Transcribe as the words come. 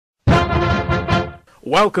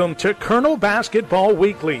Welcome to Colonel Basketball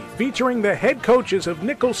Weekly, featuring the head coaches of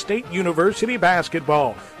Nicholls State University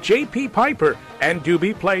basketball, J.P. Piper and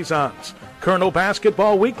DoBee Plaisance. Colonel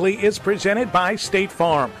Basketball Weekly is presented by State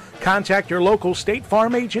Farm. Contact your local State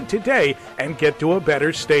Farm agent today and get to a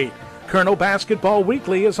better state. Colonel Basketball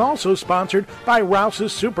Weekly is also sponsored by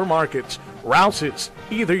Rouse's Supermarkets. Rouse's,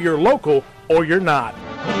 either you're local or you're not.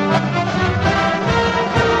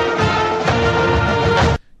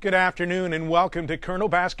 Good afternoon and welcome to Colonel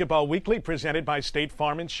Basketball Weekly presented by State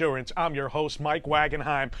Farm Insurance. I'm your host, Mike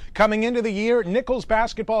Wagenheim. Coming into the year, Nicholls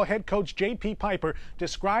basketball head coach J.P. Piper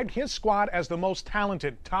described his squad as the most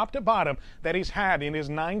talented, top to bottom, that he's had in his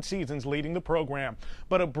 9 seasons leading the program.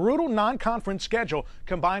 But a brutal non-conference schedule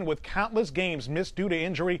combined with countless games missed due to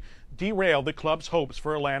injury derailed the club's hopes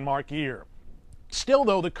for a landmark year. Still,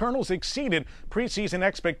 though, the Colonels exceeded preseason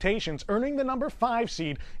expectations, earning the number 5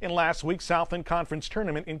 seed in last week's Southland Conference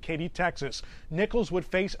tournament in Katy, Texas. Nicholls would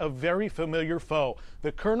face a very familiar foe.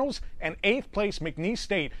 The Colonels and 8th place McNeese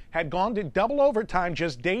State had gone to double overtime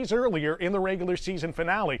just days earlier in the regular season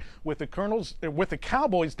finale, with the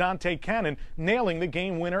Cowboys' Dante Cannon nailing the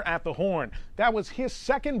game winner at the horn. That was his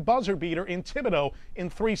second buzzer beater in Thibodaux in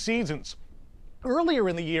 3 seasons. Earlier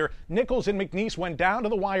in the year, Nicholls and McNeese went down to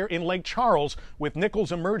the wire in Lake Charles, with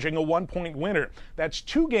Nicholls emerging a 1-point winner. That's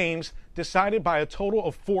 2 games decided by a total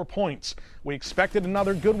of 4 points. We expected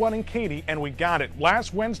another good one in Katy, and we got it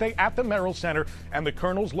last Wednesday at the Merrill Center, and the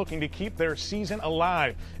Colonels looking to keep their season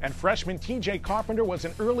alive. And freshman T.J. Carpenter was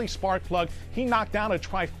an early spark plug. He knocked down a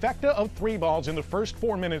trifecta of 3 balls in the first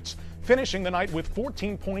 4 minutes, finishing the night with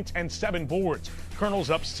 14 points and 7 boards. Colonels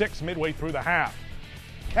up 6 midway through the half.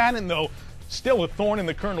 Cannon, though, still a thorn in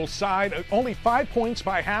the Colonel's side. Only 5 points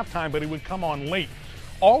by halftime, but he would come on late.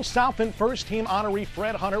 All Southland first-team honoree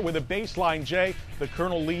Fred Hunter with a baseline J. The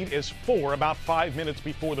Colonel lead is 4 about 5 minutes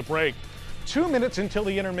before the break. 2 minutes until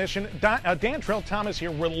the intermission, Dantrell Thomas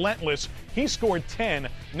here relentless. He scored 10.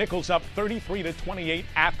 Nicholls up 33-28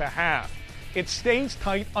 at the half. It stays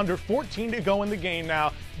tight, under 14 to go in the game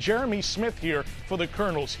now. Jeremy Smith here for the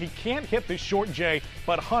Colonels. He can't hit the short J,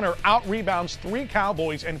 but Hunter out-rebounds 3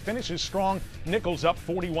 Cowboys and finishes strong. Nicholls up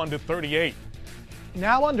 41-38.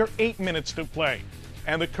 Now under 8 minutes to play.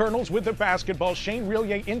 And the Colonels with the basketball. Shane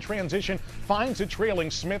Rillier in transition finds a trailing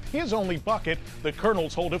Smith, his only bucket. The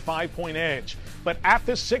Colonels hold a 5-point edge. But at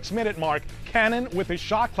the 6-minute mark, Cannon with his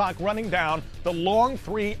shot clock running down, the long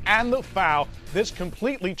 3 and the foul. This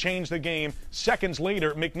completely changed the game. Seconds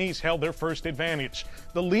later, McNeese held their first advantage.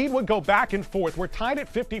 The lead would go back and forth. We're tied at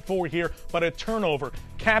 54 here, but a turnover.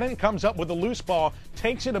 Cannon comes up with a loose ball,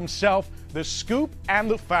 takes it himself, the scoop and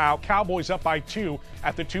the foul. Cowboys up by 2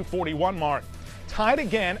 at the 2:41 mark. Tied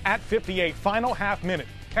again at 58, final half minute.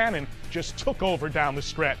 Cannon just took over down the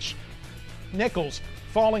stretch. Nicholls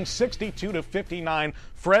falling 62-59.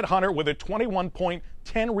 Fred Hunter with a 21-point,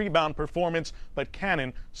 10-rebound performance, but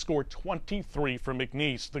Cannon scored 23 for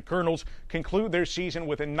McNeese. The Colonels conclude their season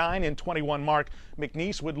with a 9-21 mark.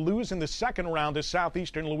 McNeese would lose in the second round to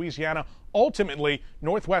Southeastern Louisiana. Ultimately,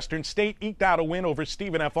 Northwestern State eked out a win over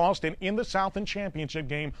Stephen F. Austin in the Southland Championship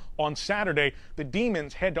game on Saturday. The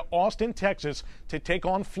Demons head to Austin, Texas to take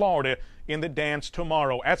on Florida in the dance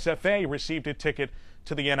tomorrow. SFA received a ticket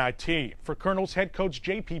to the NIT. For Colonels head coach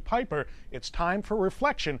J.P. Piper, it's time for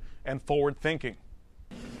reflection and forward thinking.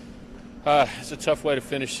 It's a tough way to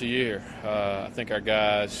finish the year. I think our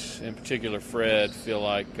guys, in particular Fred, feel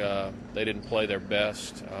like they didn't play their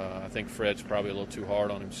best. I think Fred's probably a little too hard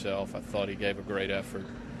on himself. I thought he gave a great effort.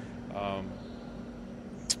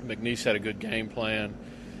 McNeese had a good game plan.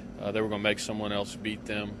 They were going to make someone else beat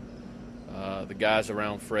them. The guys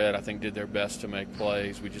around Fred, I think, did their best to make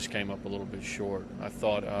plays. We just came up a little bit short. I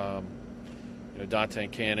thought Dante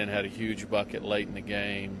Cannon had a huge bucket late in the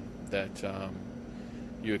game that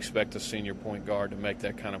you expect a senior point guard to make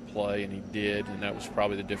that kind of play, and he did, and that was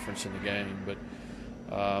probably the difference in the game. But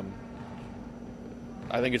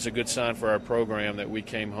I think it's a good sign for our program that we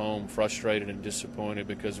came home frustrated and disappointed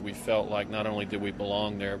because we felt like not only did we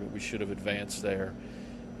belong there, but we should have advanced there.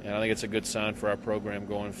 And I think it's a good sign for our program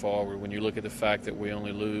going forward. When you look at the fact that we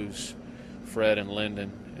only lose Fred and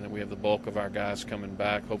Lyndon and that we have the bulk of our guys coming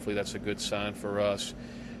back, hopefully that's a good sign for us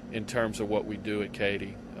in terms of what we do at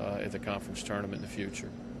Katy at the conference tournament in the future.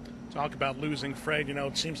 Talk about losing Fred. You know,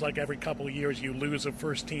 it seems like every couple of years you lose a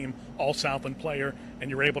first-team All-Southland player and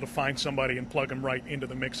you're able to find somebody and plug them right into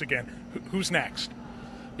the mix again. Who's next?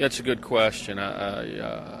 Yeah, it's a good question.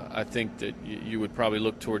 I think that you would probably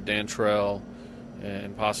look toward Dantrell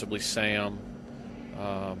and possibly Sam.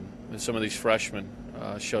 And some of these freshmen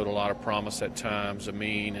showed a lot of promise at times.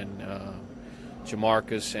 Amin and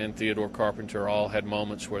Jamarcus and Theodore Carpenter all had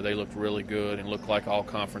moments where they looked really good and looked like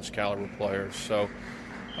all-conference caliber players. So,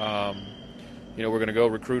 we're going to go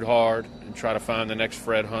recruit hard and try to find the next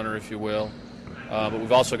Fred Hunter, if you will. But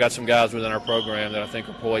we've also got some guys within our program that I think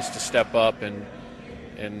are poised to step up and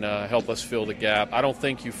help us fill the gap. I don't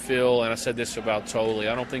think you fill, and I said this about Tolley,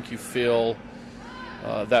 I don't think you fill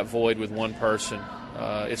that void with one person.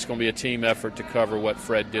 It's going to be a team effort to cover what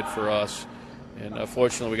Fred did for us. And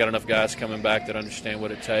fortunately, we got enough guys coming back that understand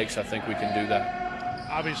what it takes. I think we can do that.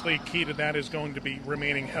 Obviously, key to that is going to be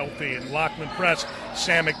remaining healthy. And Lockman Press,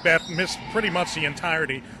 Sam Macbeth missed pretty much the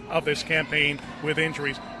entirety of this campaign with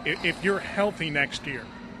injuries. If you're healthy next year,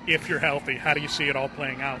 how do you see it all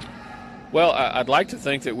playing out? Well, I'd like to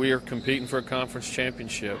think that we are competing for a conference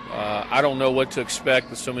championship. I don't know what to expect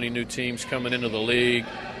with so many new teams coming into the league.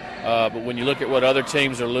 But when you look at what other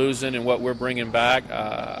teams are losing and what we're bringing back,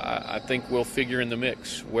 I think we'll figure in the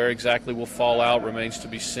mix. Where exactly we'll fall out remains to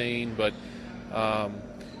be seen. But I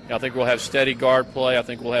think we'll have steady guard play. I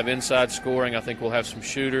think we'll have inside scoring. I think we'll have some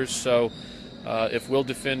shooters. So if we'll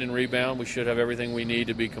defend and rebound, we should have everything we need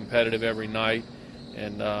to be competitive every night.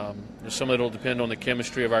 And some of it will depend on the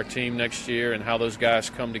chemistry of our team next year and how those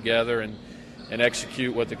guys come together and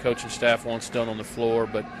execute what the coaching staff wants done on the floor.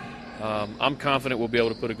 But I'm confident we'll be able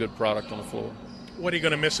to put a good product on the floor. What are you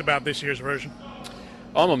going to miss about this year's version?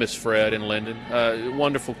 I'm going to miss Fred and Lyndon.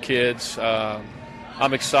 Wonderful kids.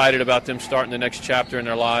 I'm excited about them starting the next chapter in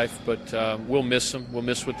their life, but we'll miss them. We'll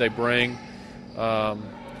miss what they bring. I'm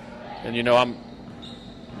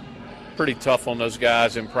pretty tough on those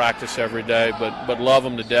guys in practice every day, but love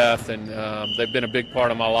them to death, and they've been a big part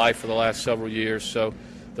of my life for the last several years, so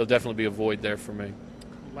there'll definitely be a void there for me.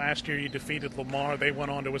 Last year you defeated Lamar. They went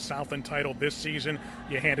on to a Southland title. This season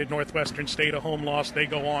you handed Northwestern State a home loss. They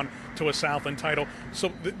go on to a Southland title.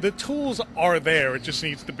 So the tools are there. It just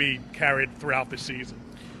needs to be carried throughout the season.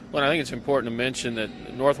 Well, I think it's important to mention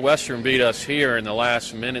that Northwestern beat us here in the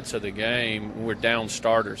last minutes of the game. We're down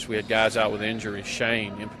starters. We had guys out with injuries,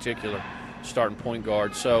 Shane in particular, starting point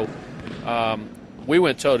guard. So we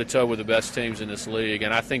went toe-to-toe with the best teams in this league,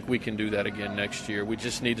 and I think we can do that again next year. We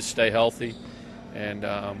just need to stay healthy. And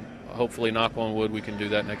hopefully, knock on wood, we can do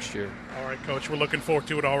that next year. All right, Coach, we're looking forward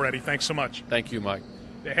to it already. Thanks so much. Thank you, Mike.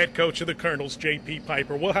 The head coach of the Colonels, J.P.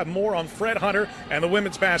 Piper. We'll have more on Fred Hunter and the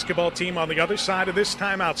women's basketball team on the other side of this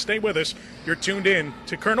timeout. Stay with us. You're tuned in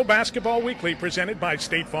to Colonel Basketball Weekly, presented by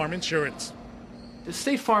State Farm Insurance. Does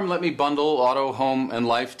State Farm let me bundle auto, home, and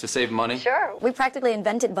life to save money? Sure. We practically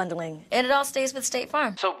invented bundling. And it all stays with State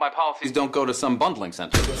Farm. So my policies don't go to some bundling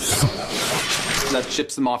center that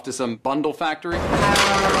ships them off to some bundle factory?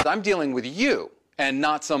 I'm dealing with you and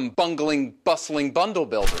not some bungling, bustling bundle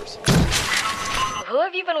builders. Who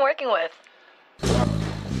have you been working with?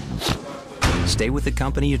 Stay with the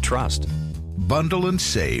company you trust. Bundle and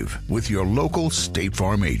save with your local State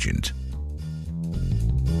Farm agent.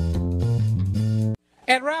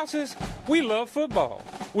 At Rouse's, we love football.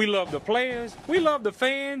 We love the players, we love the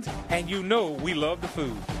fans, and you know we love the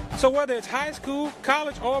food. So whether it's high school,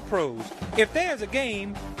 college, or pros, if there's a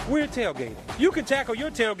game, we're tailgating. You can tackle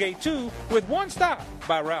your tailgate too with one stop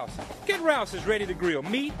by Rouse's. Get Rouse's ready to grill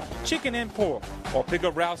meat, chicken, and pork, or pick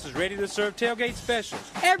up Rouse's ready to serve tailgate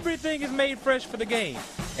specials. Everything is made fresh for the game,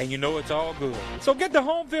 and you know it's all good. So get the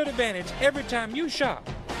home field advantage every time you shop.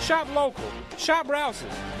 Shop local. Shop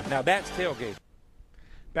Rouse's. Now that's tailgate.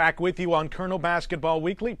 Back with you on Colonel Basketball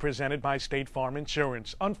Weekly, presented by State Farm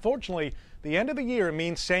Insurance. Unfortunately, the end of the year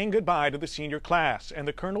means saying goodbye to the senior class, and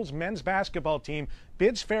the Colonel's men's basketball team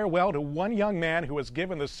bids farewell to one young man who has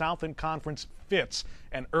given the Southland Conference fits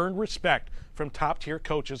and earned respect from top-tier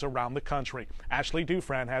coaches around the country. Ashley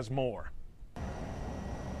Dufresne has more.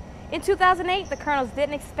 In 2008, the Colonels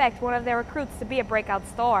didn't expect one of their recruits to be a breakout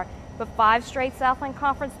star, but 5 straight Southland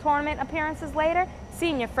Conference tournament appearances later,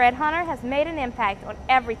 senior Fred Hunter has made an impact on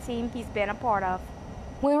every team he's been a part of.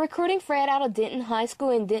 When recruiting Fred out of Denton High School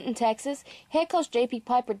in Denton, Texas, head coach J.P.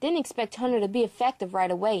 Piper didn't expect Hunter to be effective right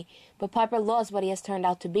away, but Piper loves what he has turned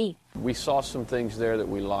out to be. We saw some things there that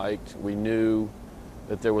we liked. We knew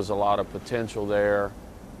that there was a lot of potential there.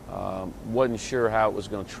 Wasn't sure how it was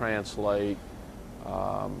going to translate.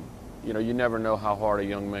 You never know how hard a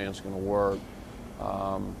young man's going to work.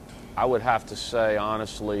 I would have to say,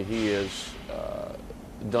 honestly, he has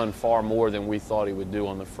done far more than we thought he would do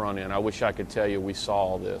on the front end. I wish I could tell you we saw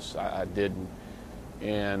all this. I didn't.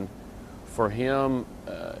 And for him,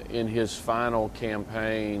 in his final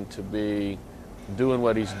campaign, to be doing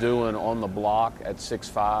what he's doing on the block at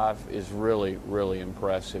 6'5" is really, really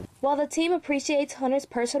impressive. While the team appreciates Hunter's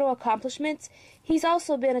personal accomplishments, he's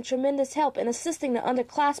also been a tremendous help in assisting the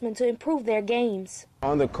underclassmen to improve their games.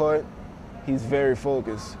 On the court, he's very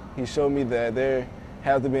focused. He showed me that there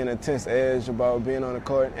has to be an intense edge about being on the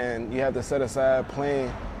court, and you have to set aside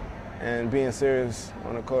playing and being serious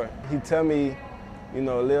on the court. He tell me, you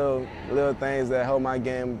know, little things that help my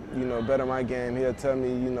game, you know, better my game. He'll tell me,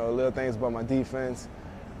 you know, little things about my defense,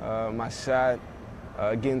 my shot,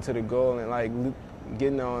 getting to the goal, and like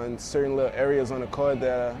getting on certain little areas on the court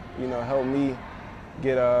that, you know, help me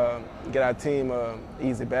get our team an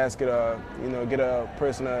easy basket, you know, get a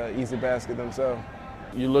person an easy basket themselves.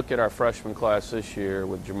 You look at our freshman class this year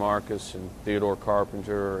with Jamarcus and Theodore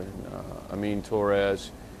Carpenter and Amin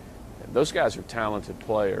Torres. Those guys are talented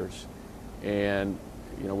players, and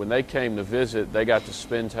you know, when they came to visit, they got to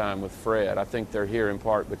spend time with Fred. I think they're here in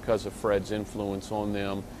part because of Fred's influence on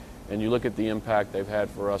them. And you look at the impact they've had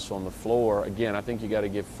for us on the floor. Again, I think you got to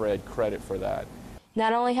give Fred credit for that.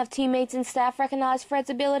 Not only have teammates and staff recognized Fred's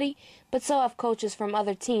ability, but so have coaches from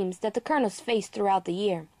other teams that the Colonels faced throughout the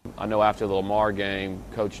year. I know after the Lamar game,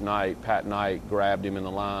 Coach Knight, Pat Knight, grabbed him in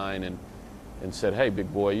the line and said, hey,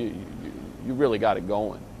 big boy, you really got it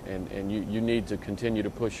going. And you need to continue to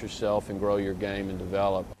push yourself and grow your game and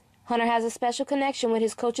develop. Hunter has a special connection with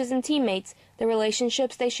his coaches and teammates. The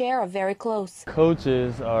relationships they share are very close.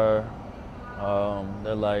 Coaches are,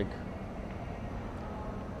 they're like,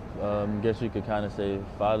 I guess you could kind of say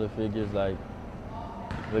father figures. Like,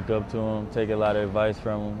 look up to them, take a lot of advice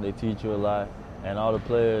from them. They teach you a lot. And all the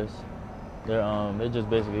players, they're just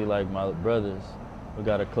basically like my brothers. We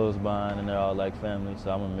got a close bond, and they're all like family,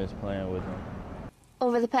 so I'm going to miss playing with them.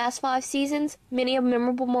 Over the past 5 seasons, many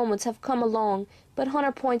memorable moments have come along, but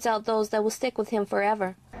Hunter points out those that will stick with him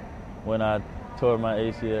forever. When I tore my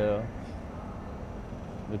ACL,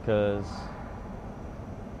 because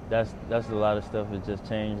that's a lot of stuff. It just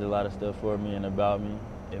changed a lot of stuff for me and about me.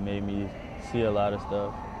 It made me see a lot of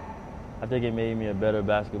stuff. I think it made me a better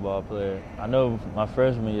basketball player. I know my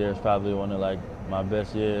freshman year is probably one of like my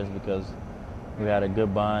best years because we had a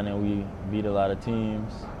good bond and we beat a lot of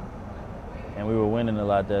teams. And we were winning a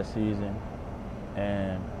lot that season.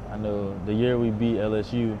 And I know the year we beat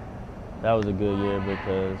LSU, that was a good year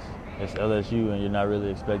because it's LSU and you're not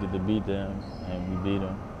really expected to beat them, and we beat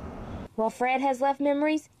them. While Fred has left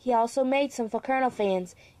memories, he also made some for Colonel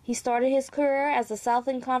fans. He started his career as the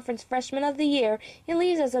Southland Conference Freshman of the Year and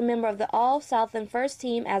leaves as a member of the All-Southland First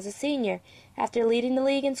Team as a senior. After leading the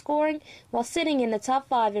league in scoring, while sitting in the top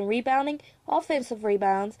 5 in rebounding, offensive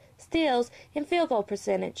rebounds, steals, and field goal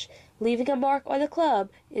percentage. Leaving a mark on the club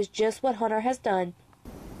is just what Hunter has done.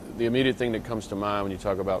 The immediate thing that comes to mind when you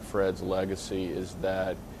talk about Fred's legacy is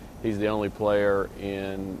that he's the only player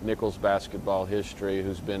in Nichols basketball history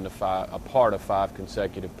who's been a part of 5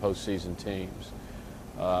 consecutive postseason teams.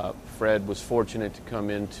 Fred was fortunate to come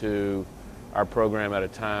into our program at a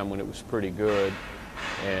time when it was pretty good,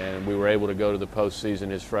 and we were able to go to the postseason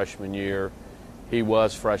his freshman year. He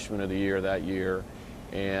was Freshman of the Year that year,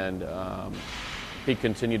 and he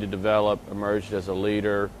continued to develop, emerged as a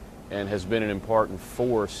leader, and has been an important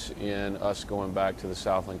force in us going back to the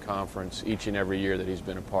Southland Conference each and every year that he's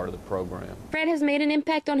been a part of the program. Fred has made an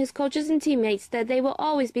impact on his coaches and teammates that they will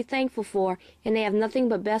always be thankful for, and they have nothing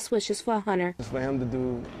but best wishes for Hunter. It's for him to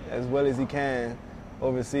do as well as he can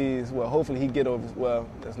overseas. Well, hopefully he get over. Well,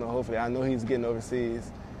 there's no hopefully. I know he's getting overseas.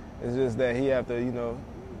 It's just that he have to, you know,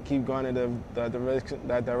 keep going in that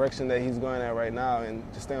direction that he's going at right now, and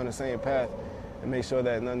just stay on the same path and make sure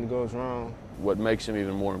that nothing goes wrong. What makes him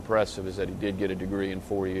even more impressive is that he did get a degree in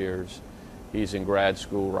 4 years. He's in grad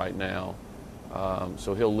school right now,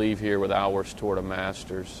 so he'll leave here with hours toward a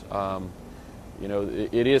master's. You know,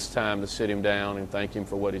 it is time to sit him down and thank him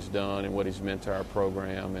for what he's done and what he's meant to our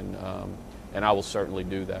program, and I will certainly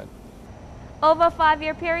do that. Over a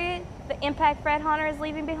 5-year period, the impact Fred Hunter is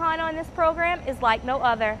leaving behind on this program is like no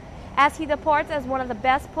other, as he departs as one of the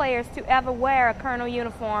best players to ever wear a Colonel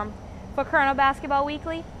uniform. For Colonel Basketball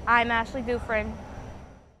Weekly, I'm Ashley Dufresne.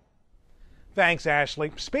 Thanks,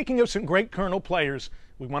 Ashley. Speaking of some great Colonel players,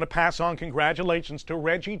 we want to pass on congratulations to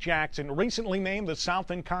Reggie Jackson, recently named the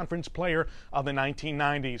Southland Conference Player of the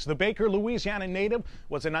 1990s. The Baker, Louisiana native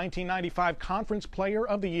was a 1995 Conference Player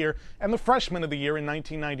of the Year and the Freshman of the Year in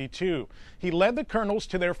 1992. He led the Colonels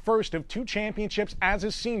to their first of 2 championships as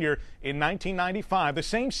a senior in 1995. The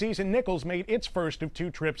same season, Nichols made its first of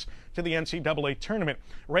 2 trips to the NCAA tournament.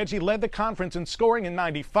 Reggie led the conference in scoring in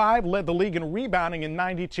 95, led the league in rebounding in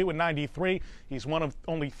 92 and 93. He's one of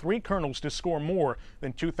only 3 Colonels to score more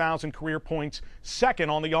than 2,000 career points, second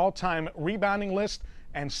on the all-time rebounding list,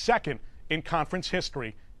 and second in conference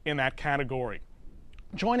history in that category.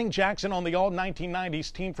 Joining Jackson on the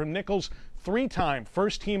all-1990s team from Nichols, three-time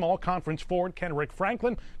first-team all-conference forward Kenrick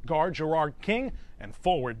Franklin, guard Gerard King, and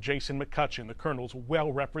forward Jason McCutcheon. The Colonels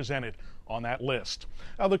well represented on that list.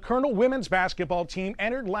 The Colonel women's basketball team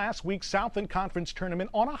entered last week's Southland Conference tournament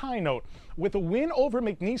on a high note. With a win over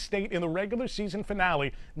McNeese State in the regular season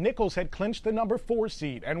finale, Nichols had clinched the number 4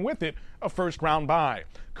 seed, and with it, a first-round bye.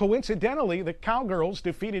 Coincidentally, the Cowgirls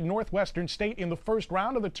defeated Northwestern State in the first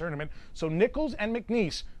round of the tournament, so Nichols and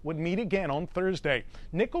McNeese would meet again on Thursday.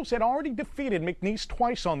 Nichols had already defeated McNeese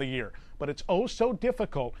twice on the year, but it's oh so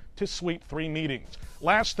difficult to sweep 3 meetings.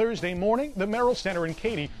 Last Thursday morning, the Merrill Center in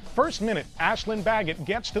Katy, first minute, Ashlyn Baggett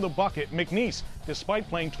gets to the bucket. McNeese, despite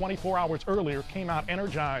playing 24 hours earlier, came out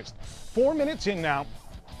energized. 4 minutes in now,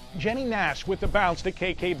 Jenny Nash with the bounce to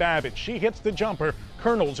KK Babbitt. She hits the jumper.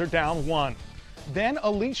 Colonels are down 1. Then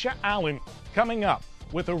Alicia Allen coming up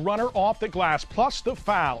with a runner off the glass plus the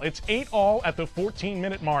foul. It's 8-all at the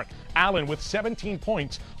 14-minute mark. Allen with 17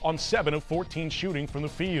 points on 7 of 14 shooting from the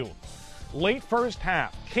field. Late first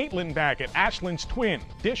half, Caitlin Baggett, Ashlyn's twin,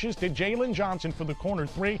 dishes to Jalen Johnson for the corner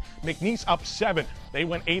 3. McNeese up 7. They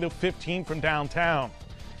went 8 of 15 from downtown.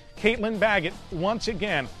 Caitlin Baggett once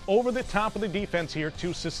again over the top of the defense here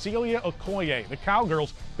to Cecilia Okoye. The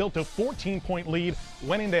Cowgirls built a 14-point lead,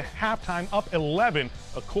 went into halftime up 11.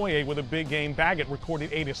 Okoye with a big game. Baggett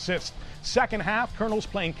recorded 8 assists. Second half, Colonels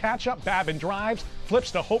playing catch-up. Babin drives,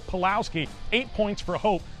 flips to Hope Pulowski. 8 points for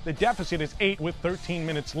Hope. The deficit is 8 with 13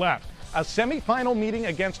 minutes left. A semifinal meeting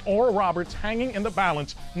against Oral Roberts hanging in the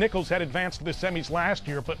balance. Nichols had advanced to the semis last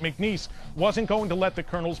year, but McNeese wasn't going to let the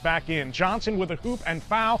Colonels back in. Johnson with a hoop and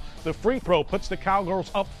foul. The free throw puts the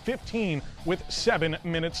Cowgirls up 15 with 7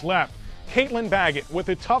 minutes left. Caitlin Baggett with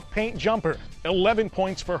a tough paint jumper. 11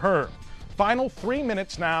 points for her. Final 3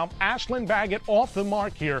 minutes now. Ashlyn Baggett off the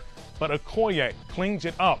mark here, but Okoye cleans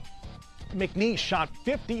it up. McNeese shot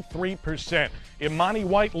 53%. Imani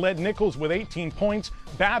White led Nichols with 18 points.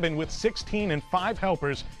 Babin with 16 and 5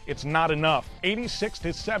 helpers. It's not enough.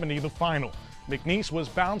 86-70 the final. McNeese was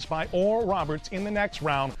bounced by Oral Roberts in the next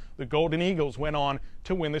round. The Golden Eagles went on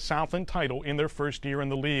to win the Southland title in their first year in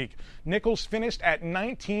the league. Nichols finished at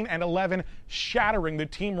 19-11, shattering the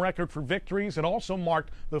team record for victories. It also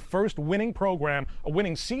marked the first winning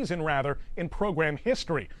season in program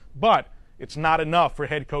history. But it's not enough for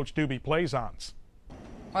head coach DoBee Plaisance.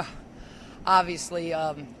 Well, obviously,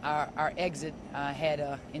 our exit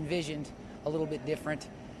had envisioned a little bit different.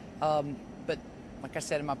 But like I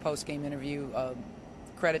said in my post-game interview,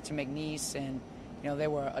 credit to McNeese, and they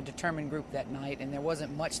were a determined group that night, and there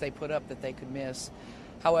wasn't much they put up that they could miss.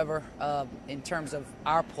 However, in terms of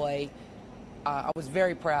our play, I was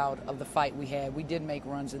very proud of the fight we had. We did make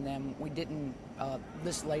runs in them. We didn't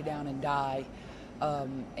just lay down and die.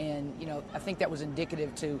 And I think that was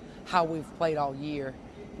indicative to how we've played all year.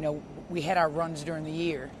 We had our runs during the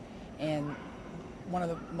year, and one of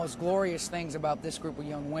the most glorious things about this group of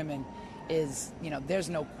young women is, there's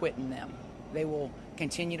no quit in them. They will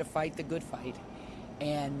continue to fight the good fight,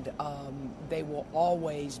 and they will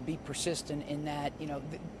always be persistent in that,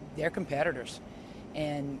 they're competitors,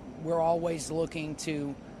 and we're always looking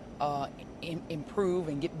to improve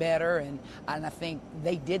and get better, and I think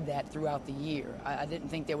they did that throughout the year. I didn't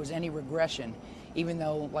think there was any regression, even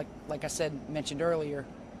though, like I mentioned earlier,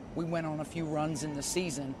 we went on a few runs in the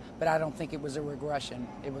season, but I don't think it was a regression.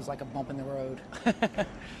 It was like a bump in the road.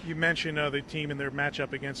 You mentioned the team and their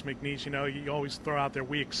matchup against McNeese. You always throw out there,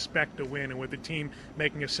 we expect to win. And with the team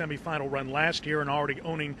making a semifinal run last year and already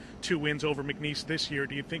owning 2 wins over McNeese this year,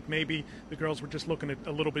 do you think maybe the girls were just looking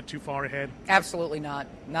a little bit too far ahead? Absolutely not.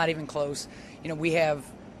 Not even close.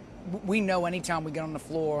 We know anytime we get on the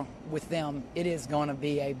floor with them, it is going to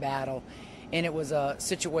be a battle. And it was a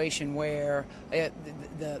situation where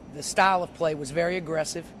the style of play was very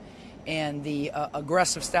aggressive, and the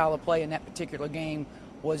aggressive style of play in that particular game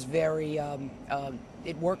was very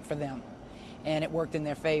it worked for them, and it worked in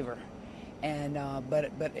their favor. And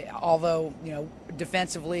but although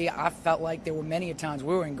defensively, I felt like there were many times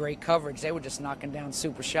we were in great coverage. They were just knocking down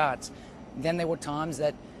super shots. Then there were times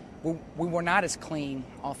that we were not as clean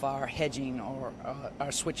off our hedging or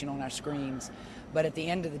our switching on our screens. But at the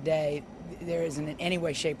end of the day, there isn't in any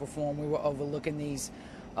way, shape, or form we were overlooking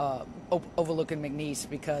overlooking McNeese,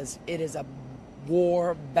 because it is a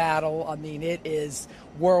war battle. I mean, it is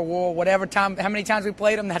World War, how many times we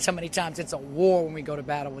played them, that's how many times it's a war when we go to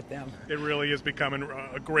battle with them. It really is becoming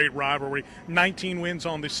a great rivalry. 19 wins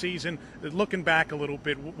on the season. Looking back a little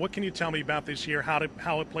bit, what can you tell me about this year, how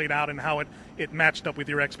it played out and how it matched up with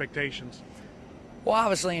your expectations? Well,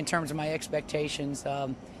 obviously, in terms of my expectations,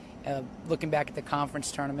 looking back at the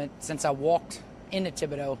conference tournament, since I walked into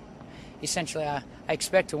Thibodaux, essentially I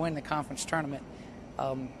expect to win the conference tournament.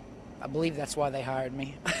 I believe that's why they hired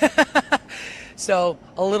me. So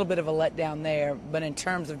a little bit of a letdown there, but in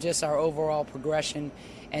terms of just our overall progression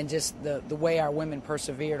and just the way our women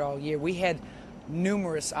persevered all year, we had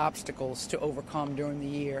numerous obstacles to overcome during the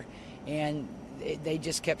year, and they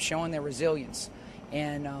just kept showing their resilience.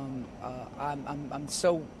 And I'm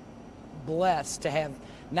so blessed to have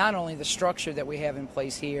not only the structure that we have in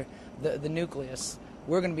place here, the nucleus.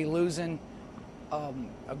 We're going to be losing a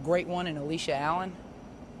great one in Alicia Allen,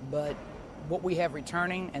 but what we have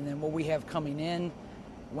returning and then what we have coming in,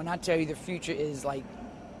 when I tell you the future is like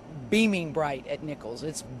beaming bright at Nichols,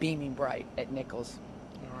 it's beaming bright at Nichols.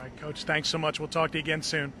 All right, Coach, thanks so much. We'll talk to you again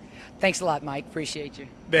soon. Thanks a lot, Mike. Appreciate you.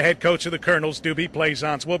 The head coach of the Colonels, DoBee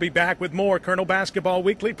Plaisance. We'll be back with more Colonel Basketball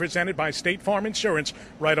Weekly presented by State Farm Insurance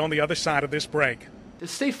right on the other side of this break. Does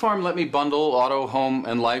State Farm let me bundle auto, home,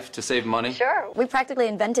 and life to save money? Sure. We practically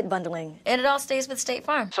invented bundling, and it all stays with State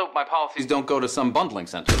Farm. So my policies don't go to some bundling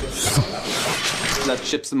center that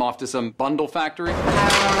ships them off to some bundle factory?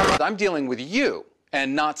 I'm dealing with you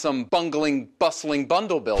and not some bungling, bustling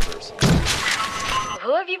bundle builders.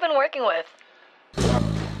 Who have you been working with?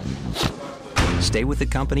 Stay with the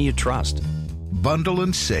company you trust. Bundle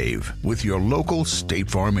and save with your local State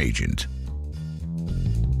Farm agent.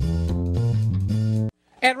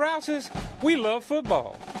 At Rouse's, we love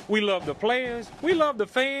football. We love the players, we love the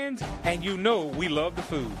fans, and you know we love the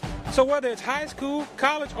food. So whether it's high school,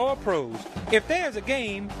 college, or pros, if there's a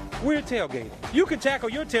game, we're tailgating. You can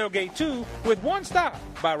tackle your tailgate too with one stop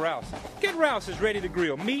by Rouse's. Get Rouse's ready to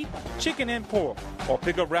grill meat, chicken, and pork, or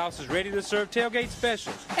pick up Rouse's ready to serve tailgate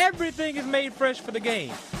specials. Everything is made fresh for the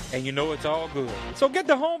game, and you know it's all good. So get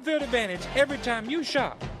the home field advantage every time you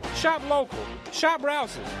shop. Shop local. Shop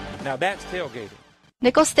Rouse's. Now that's tailgating.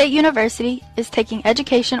 Nichols State University is taking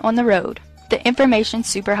education on the road, the information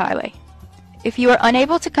superhighway. If you are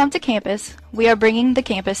unable to come to campus, we are bringing the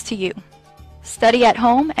campus to you. Study at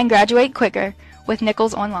home and graduate quicker with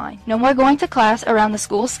Nichols Online. No more going to class around the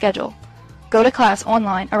school's schedule. Go to class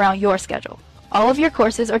online around your schedule. All of your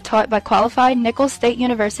courses are taught by qualified Nichols State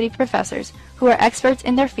University professors who are experts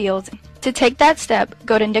in their fields. To take that step,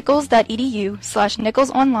 go to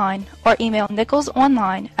nichols.edu/nicholsonline or email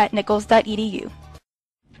nicholsonline@nichols.edu.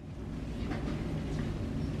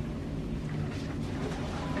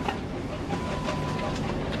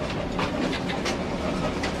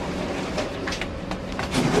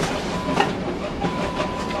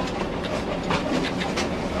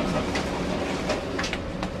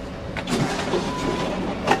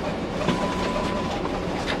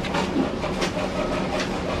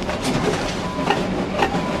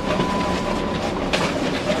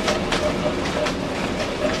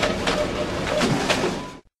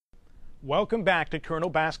 Welcome back to Colonel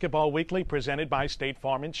Basketball Weekly presented by State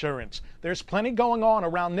Farm Insurance. There's plenty going on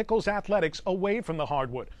around Nichols athletics away from the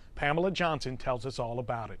hardwood. Pamela Johnson tells us all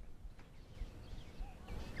about it.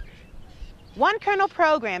 One Colonel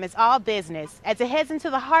program is all business as it heads into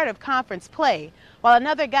the heart of conference play, while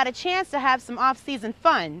another got a chance to have some off-season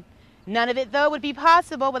fun. None of it, though, would be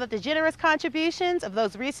possible without the generous contributions of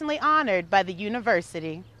those recently honored by the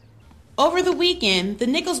university. Over the weekend, the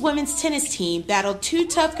Nichols women's tennis team battled two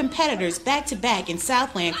tough competitors back-to-back in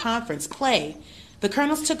Southland Conference play. The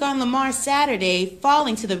Colonels took on Lamar Saturday,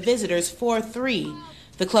 falling to the visitors 4-3.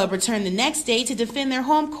 The club returned the next day to defend their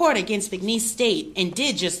home court against McNeese State and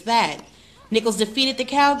did just that. Nichols defeated the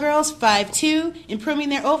Cowgirls 5-2, improving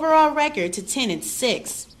their overall record to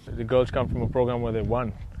 10-6. The girls come from a program where they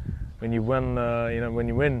won. When you win, when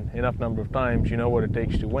you win enough number of times, you know what it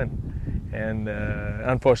takes to win. And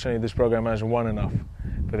unfortunately, this program hasn't won enough.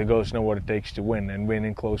 But the girls know what it takes to win and win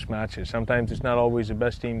in close matches. Sometimes it's not always the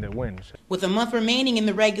best team that wins. With a month remaining in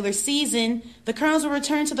the regular season, the Colonels will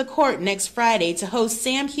return to the court next Friday to host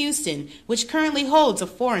Sam Houston, which currently holds a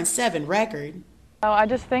 4-7 record. I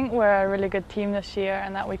just think we're a really good team this year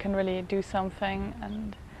and that we can really do something.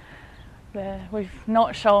 And we've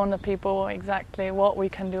not shown the people exactly what we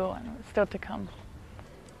can do, and it's still to come.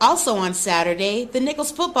 Also on Saturday, the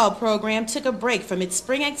Nichols football program took a break from its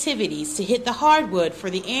spring activities to hit the hardwood for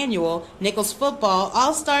the annual Nichols Football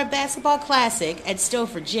All-Star Basketball Classic at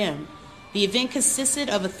Stoford Gym. The event consisted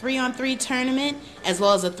of a 3-on-3 tournament as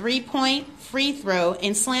well as a 3-point, free throw,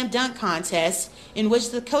 and slam dunk contest in which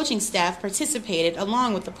the coaching staff participated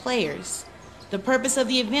along with the players. The purpose of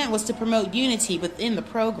the event was to promote unity within the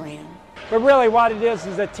program. But really what it is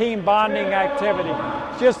a team bonding activity.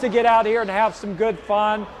 Just to get out here and have some good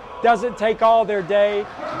fun. Doesn't take all their day.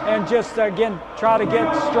 And just, again, try to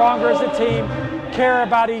get stronger as a team, care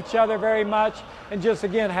about each other very much, and just,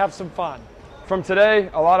 again, have some fun. from today,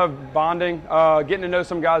 a lot of bonding, getting to know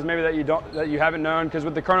some guys maybe that you haven't known, because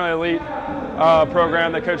with the Colonel Elite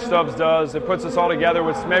program that Coach Stubbs does, it puts us all together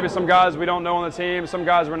with maybe some guys we don't know on the team, some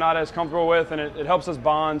guys we're not as comfortable with, and it helps us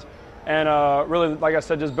bond and really, like I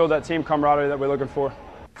said, just build that team camaraderie that we're looking for.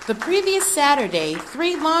 The previous Saturday,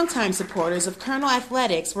 3 longtime supporters of Colonel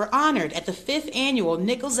Athletics were honored at the 5th Annual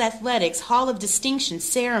Nichols Athletics Hall of Distinction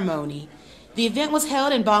ceremony. The event was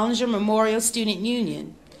held in Bollinger Memorial Student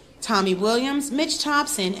Union. Tommy Williams, Mitch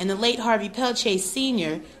Thompson, and the late Harvey Pelche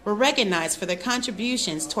Sr. were recognized for their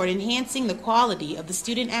contributions toward enhancing the quality of the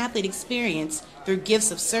student-athlete experience through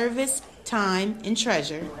gifts of service, time, and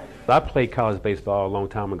treasure. I played college baseball a long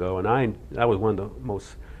time ago, and that was one of the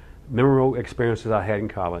most memorable experiences I had in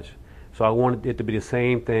college. So I wanted it to be the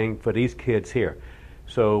same thing for these kids here.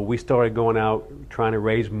 So we started going out trying to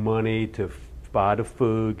raise money to buy the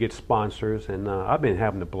food, get sponsors, and I've been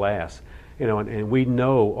having a blast. You know, and we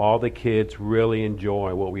know all the kids really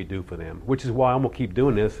enjoy what we do for them, which is why I'm gonna keep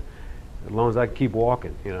doing this as long as I can keep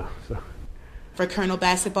walking, you know. So. For Colonel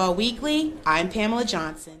Basketball Weekly, I'm Pamela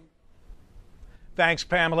Johnson. Thanks,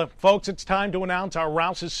 Pamela. Folks, it's time to announce our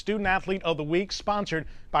Rouse's Student Athlete of the Week, sponsored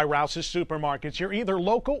by Rouse's Supermarkets. You're either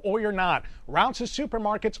local or you're not. Rouse's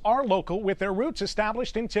Supermarkets are local, with their roots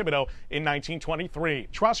established in Thibodaux in 1923.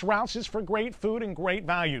 Trust Rouse's for great food and great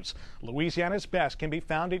values. Louisiana's best can be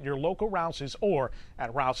found at your local Rouse's or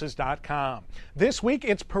at rouses.com. This week,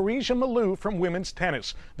 it's Parisia Malou from women's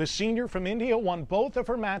tennis. The senior from India won both of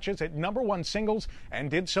her matches at #1 singles and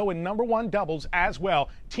did so in #1 doubles as well,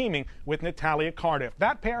 teaming with Natalia Cardiff.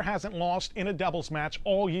 That pair hasn't lost in a doubles match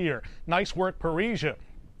all year. Nice work, Parisia.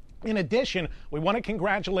 In addition, we want to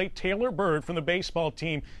congratulate Taylor Bird from the baseball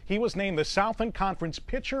team. He was named the Southland Conference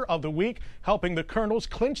Pitcher of the Week, helping the Colonels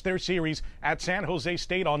clinch their series at San Jose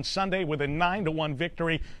State on Sunday with a 9-1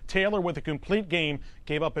 victory. Taylor, with a complete game,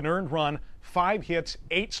 gave up an earned run, 5 hits,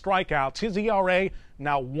 8 strikeouts. His ERA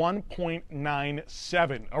now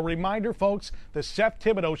 1.97. A reminder, folks, the Seth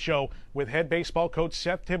Thibodeau Show with head baseball coach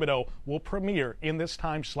Seth Thibodeau will premiere in this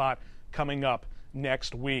time slot coming up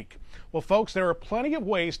next week. Well, folks, there are plenty of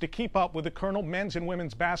ways to keep up with the Colonel men's and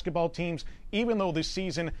women's basketball teams, even though this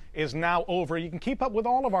season is now over. You can keep up with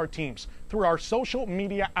all of our teams through our social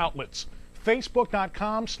media outlets: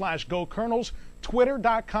 Facebook.com/GoColonels,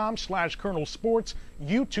 Twitter.com/ColonelSports,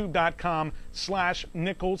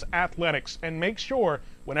 YouTube.com/NicholsAthletics. And make sure,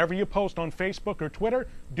 whenever you post on Facebook or Twitter,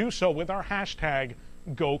 do so with our hashtag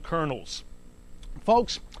 #GoColonels.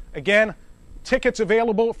 Folks, again, tickets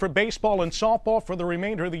available for baseball and softball for the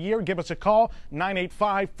remainder of the year. Give us a call,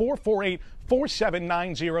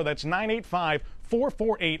 985-448-4790. That's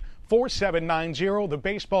 985-448-4790. The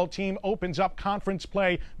baseball team opens up conference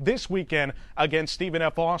play this weekend against Stephen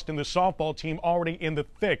F. Austin. The softball team already in the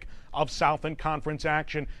thick of Southland Conference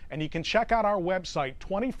action. And you can check out our website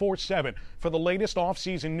 24/7 for the latest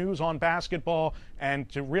off-season news on basketball, and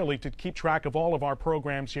to keep track of all of our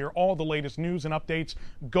programs here, all the latest news and updates.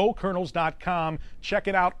 GoColonels.com. Check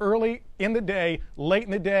it out early in the day, late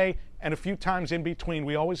in the day, and a few times in between.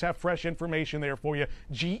 We always have fresh information there for you.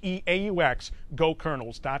 GEAUX,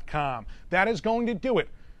 GoColonels.com. That is going to do it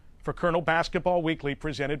for Colonel Basketball Weekly,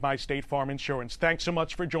 presented by State Farm Insurance. Thanks so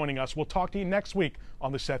much for joining us. We'll talk to you next week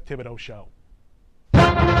on the Seth Thibodeau Show.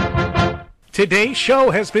 Today's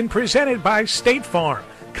show has been presented by State Farm.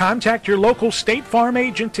 Contact your local State Farm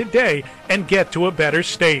agent today and get to a better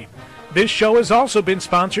state. This show has also been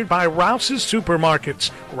sponsored by Rouse's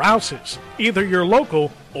Supermarkets. Rouse's, either you're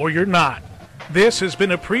local or you're not. This has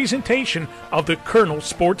been a presentation of the Colonel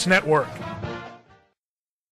Sports Network.